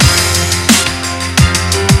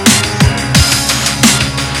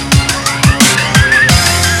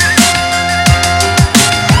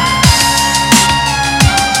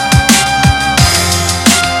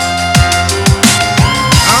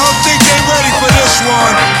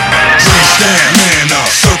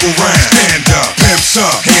circle round, stand up, pimps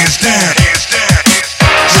up, hands down, drinks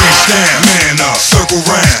down, man up, circle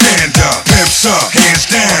round, stand up, pimps up, hands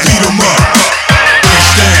down, beat 'em up,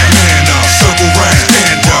 drinks down, man up, circle round,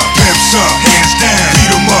 stand up, pimps up, hands down,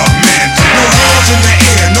 beat 'em up, man down. No hands in the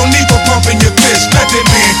air, no need for pumping your fist, let that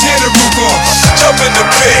man tear the roof off, jump in the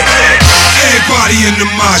pit, everybody in the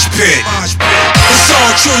mosh pit. It's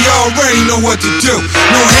all true, you already know what to do.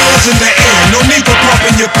 No hands in the air, no need for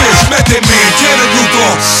pumping your fist, let that man tear the roof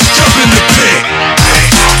off, jump in the pit.